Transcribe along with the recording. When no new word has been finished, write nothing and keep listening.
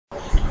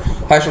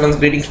Hi students,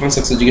 greetings from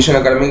Success Education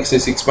Academy.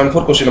 Exercise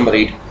 6.4 question number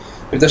 8.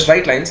 If the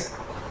straight lines,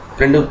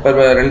 ரெண்டு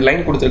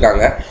line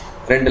கொடுத்திருக்காங்க,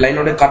 ரெண்டு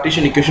லைனோட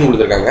Cartesian equation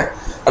கொடுத்திருக்காங்க.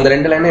 அந்த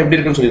ரெண்டு லைன் எப்படி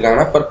இருக்குன்னு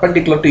சொல்லிருக்காங்கன்னா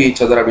perpendicular to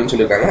each other அப்படினு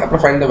சொல்லிருக்காங்க.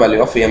 அப்புறம் find the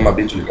value of m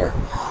அப்படினு சொல்லிருக்காங்க.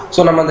 சோ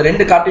நம்ம அந்த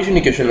ரெண்டு கார்ட்டீசியன்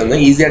ஈக்குவேஷன்ல இருந்து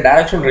ஈஸியா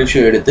டைரக்ஷன்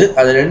ரேஷியோ எடுத்து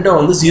அது ரெண்டும்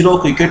வந்து 0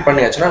 க்கு ஈக்குவேட்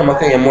பண்ணியாச்சுனா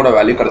நமக்கு m ஓட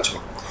வேல்யூ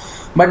கிடைச்சிடும்.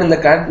 பட் இந்த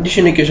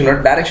கார்ட்டீசியன் ஈக்குவேஷனோட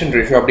டைரக்ஷன்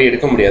ரேஷியோ அப்படியே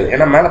எடுக்க முடியாது.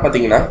 ஏன்னா மேல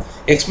பாத்தீங்கன்னா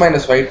x - y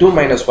 2 -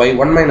 y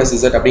 1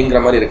 - z அப்படிங்கற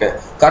மாதிரி இருக்கு.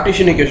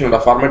 கார்ட்டீசியன் ஈக்குவேஷனோட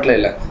ஃபார்மட்ல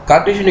இல்ல.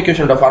 கார்ட்டீசியன்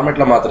ஈக்குவேஷனோட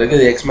ஃபார்மட்ல மாத்திரக்கு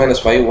இது x - y y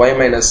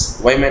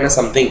 -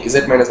 something z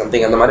 -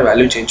 something அந்த மாதிரி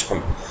வேல்யூ சேஞ்ச்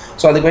பண்ணும்.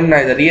 சோ அதுக்கு வேண்டி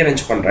நான் இத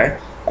ரீஅரேஞ்ச் பண்றேன்.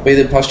 அப்ப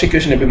இது ஃபர்ஸ்ட்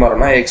ஈக்குவேஷன் எப்படி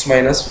மாறும்னா x -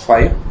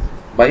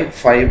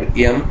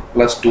 5/5m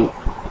 + 2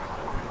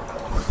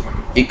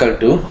 =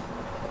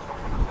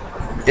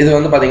 இது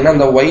வந்து பாத்தீங்கன்னா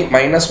அந்த y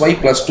 - y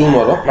 + 2 னு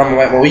வரும்.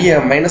 நம்ம y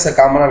மைனஸ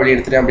காமனா வெளிய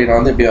எடுத்துட்டேன் அப்படினா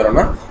வந்து எப்படி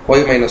வரும்னா y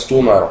 - 2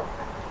 னு வரும்.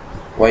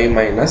 y -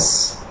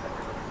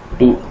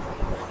 2.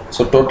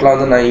 சோ டோட்டலா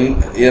வந்து நான்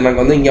எனக்கு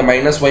வந்து இங்க -y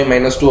 -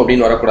 2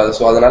 அப்படினு வர கூடாது.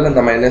 சோ அதனால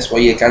இந்த -y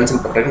ஐ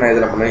கேன்சல் பண்றேன். நான்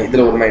இதல பண்ணேன்.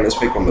 இதுல ஒரு -y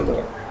கொண்டு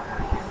வரேன்.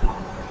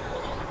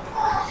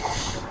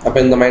 அப்ப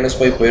இந்த -y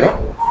போயிடும்.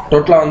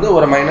 டோட்டலா வந்து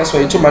ஒரு -y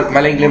வச்சு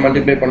மேலங்கிலே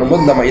மல்டிப்ளை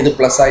பண்ணும்போது இந்த இது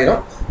பிளஸ்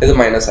ஆயிடும், இது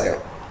மைனஸ்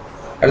ஆயிடும்.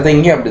 அடுத்து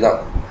இங்க அப்படிதான்.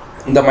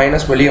 இந்த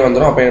மைனஸ் வெளியே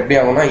வந்துரும். அப்ப எப்படி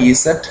ஆகும்னா z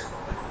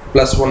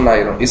 + 1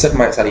 ஆயிரும். z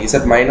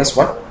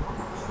 -1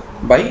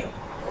 பை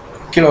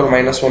கீழ ஒரு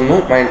 -1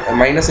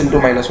 மைனஸ் இன்டு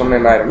 -1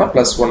 என்ன ஆயிரும்னா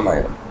 +1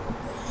 ஆயிரும்.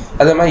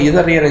 அதே மாதிரி இத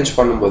ரீஅரேஞ்ச்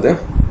பண்ணும்போது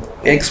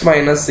x -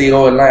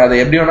 0 எல்லாம் அது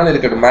எப்படி வேணாலும்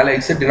இருக்கட்டும். மேல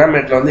x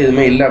டினாமினேட்டர்ல வந்து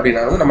எதுமே இல்ல அப்படினா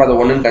வந்து நம்ம அத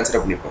 1 ன்னு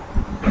கன்சிடர் பண்ணிப்போம்.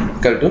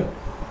 =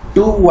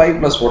 2y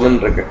 + 1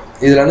 ன்னு இருக்கு.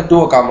 இதுல வந்து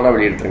 2 காமனா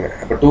வெளிய எடுத்துருங்க.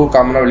 அப்ப 2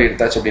 காமனா வெளிய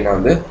எடுத்தாச்சு அப்படினா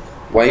வந்து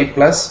y +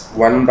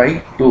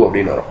 1/2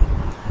 அப்படினு வரும்.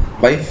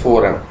 by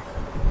 4m.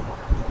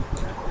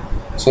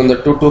 So இந்த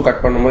 2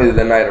 கட் பண்ணும்போது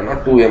இது என்ன ஆயிரும்னா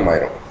 2m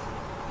ஆயிரும்.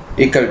 =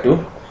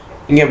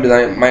 இங்க எப்படி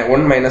தான்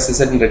 1 -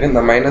 z இருக்கு.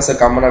 இந்த மைனஸை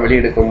காமனா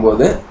வெளிய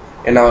எடுக்கும்போது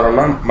என்ன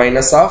வரும்னா -z -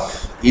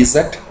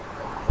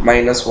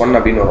 1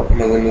 அப்படினு வரும். -z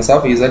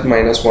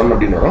 - 1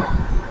 அப்படினு வரும்.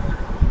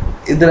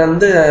 இதுல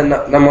வந்து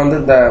நம்ம வந்து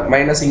இந்த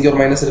மைனஸ் இங்க ஒரு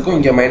மைனஸ் இருக்கும்,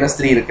 இங்க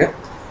 -3 இருக்கு.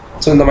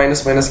 சோ இந்த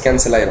மைனஸ்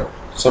கேன்சல் ஆயிரும்.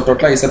 சோ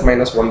டோட்டலா z -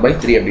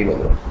 1/3 அப்படினு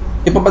வரும்.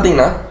 இப்போ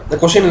பாத்தீங்கன்னா இந்த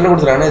क्वेश्चन என்ன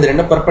கொடுத்திருக்காங்க, இது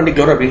ரெண்டும்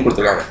பெர்பெண்டிகுலர் அப்படினு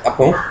கொடுத்திருக்காங்க.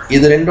 அப்போ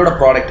இது ரெண்டோட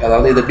ப்ராடக்ட்,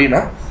 அதாவது இது எப்படினா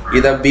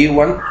இத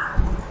b1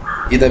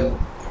 இத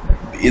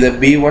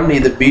b1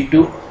 இது b2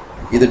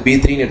 இது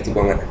b3 ன்னு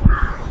எடுத்துக்கோங்க.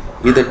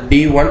 இது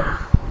d1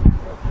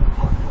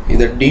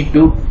 இது d2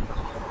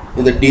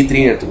 இது d3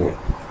 ன்னு எடுத்துக்கோங்க.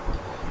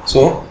 சோ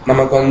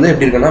நமக்கு வந்து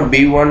எப்படி இருக்குன்னா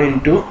b1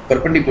 into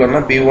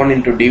பெர்பெண்டிகுலர்னா b1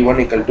 into d1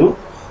 =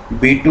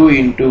 b2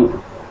 into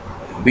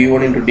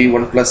b1 into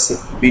d1 plus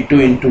b2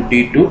 into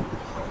d2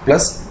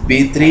 plus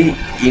b3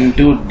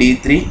 into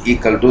d3 =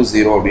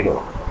 0 அப்படினு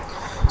வரும்.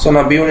 சோ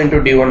நான் b1 into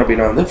d1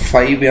 அப்படினா வந்து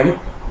 5m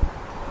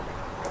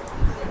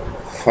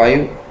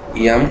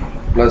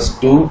 +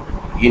 2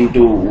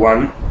 into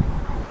 1.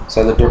 so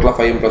அது டோட்டலா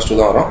 5m + 2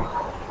 தான் வரும்.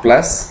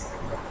 plus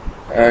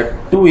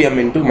 2m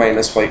into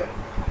 -5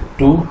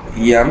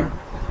 2m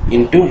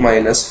into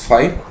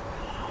 -5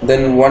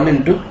 then 1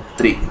 into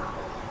 3.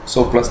 so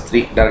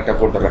 +3 டைரக்டா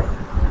போட்டுறேன்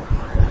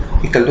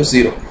 =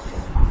 0.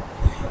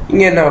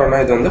 இங்க என்ன வரும்னா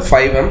இது வந்து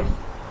 5m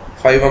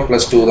 +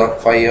 2 தான்.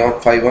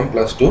 5m +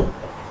 2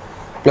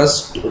 plus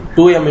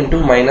 2m into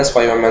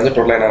 -5m வந்து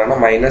டோட்டலா என்ன ஆகும்னா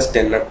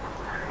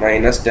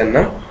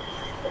 -10m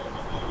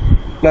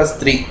plus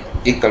 3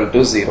 =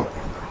 0.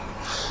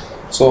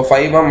 so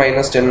 5m -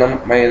 10m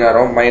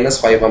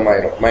 -5m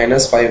ஆயிரும்.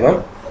 -5m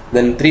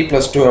then 3 +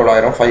 2 எவ்வளவு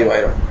ஆயிரும் 5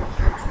 ஆயிரும்.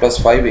 plus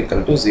 5 =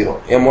 0.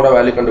 m ஓட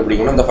வேல்யூ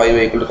கண்டுபிடிக்கணும். அந்த 5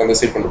 =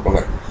 கன்சிடர் பண்ணிப்போங்க.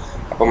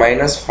 அப்ப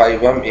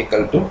 -5m =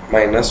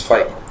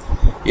 -5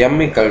 m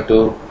 =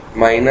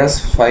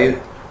 -5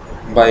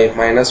 by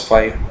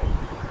 -5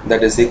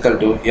 that is equal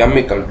to m =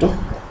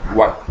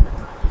 1.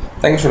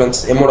 Thank you students.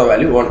 m ஓட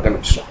வேல்யூ 1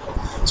 கண்டுபிடிச்சோம்.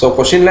 சோ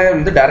क्वेश्चनல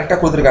வந்து டைரக்டா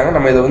கொடுத்திருக்காங்க.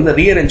 நம்ம இத வந்து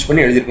ரீஅரேஞ்ச்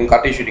பண்ணி எழுதிருக்கோம்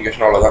கார்ட்டீசியன்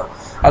ஈக்குவேஷன் அவ்வளவுதான்.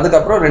 அதுக்கு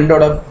அப்புறம்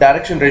ரெண்டோட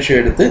டைரக்ஷன் ரேஷியோ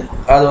எடுத்து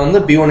அது வந்து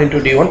b1 into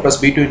d1 plus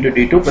b2 into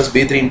d2 plus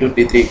b3 into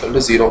d3 =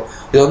 0.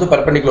 இது வந்து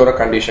பெர்பெண்டிகுலர்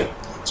கண்டிஷன்.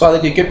 சோ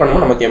அதுக்கு ஈக்குவேட்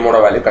பண்ணும்போது நமக்கு m ஓட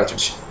வேல்யூ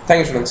கிடைச்சிடுச்சு. Thank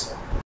you students.